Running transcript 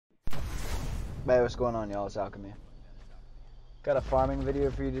Hey, what's going on, y'all? It's Alchemy. Got a farming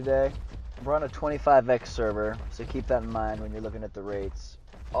video for you today. We're on a 25x server, so keep that in mind when you're looking at the rates.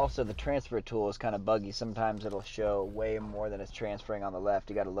 Also, the transfer tool is kind of buggy. Sometimes it'll show way more than it's transferring on the left.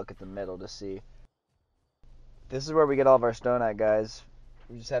 You got to look at the middle to see. This is where we get all of our stone at, guys.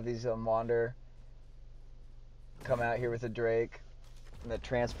 We just have these wander come out here with the Drake and the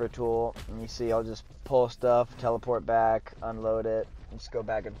transfer tool, and you see I'll just pull stuff, teleport back, unload it, and just go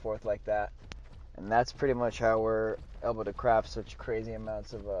back and forth like that. And that's pretty much how we're able to craft such crazy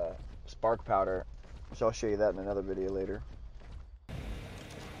amounts of spark powder, which I'll show you that in another video later.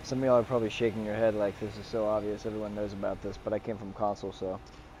 Some of y'all are probably shaking your head like this is so obvious, everyone knows about this, but I came from console, so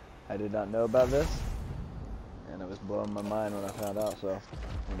I did not know about this, and it was blowing my mind when I found out, so I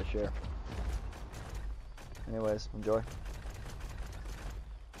wanted to share. Anyways, enjoy.